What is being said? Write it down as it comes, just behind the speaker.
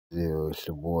Yo, it's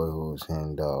your boy who's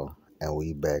Hendo, and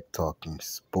we back talking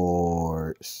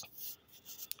sports.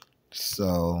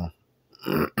 So,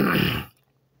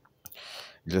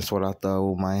 just what I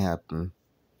thought might happen.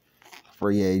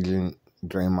 Free agent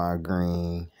Draymond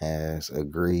Green has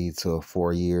agreed to a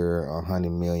 4-year,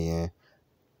 $100 million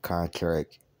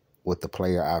contract with the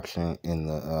player option in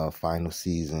the final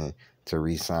season to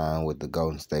re-sign with the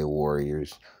Golden State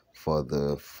Warriors for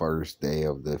the first day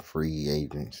of the free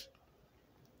agents.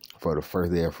 For the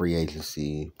first day of free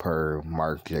agency per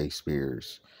Mark J.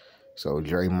 Spears. So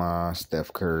Draymond,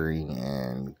 Steph Curry,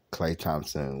 and Klay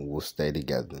Thompson will stay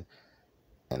together.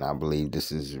 And I believe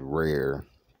this is rare.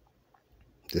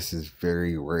 This is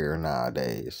very rare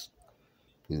nowadays.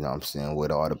 You know what I'm saying? With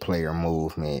all the player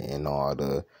movement and all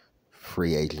the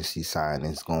free agency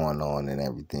signings going on and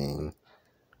everything.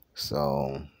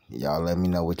 So y'all let me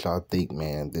know what y'all think,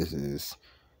 man. This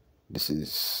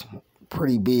is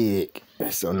pretty big.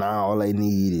 So now all they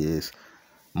need is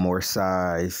more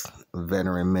size,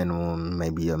 veteran minimum,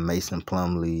 maybe a Mason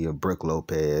Plumlee, a Brook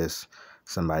Lopez,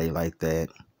 somebody like that,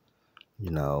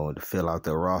 to fill out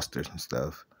their rosters and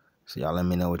stuff. So y'all let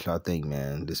me know what y'all think,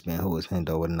 man. This been Who is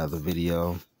Hendo with another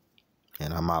video,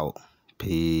 and I'm out.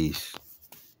 Peace.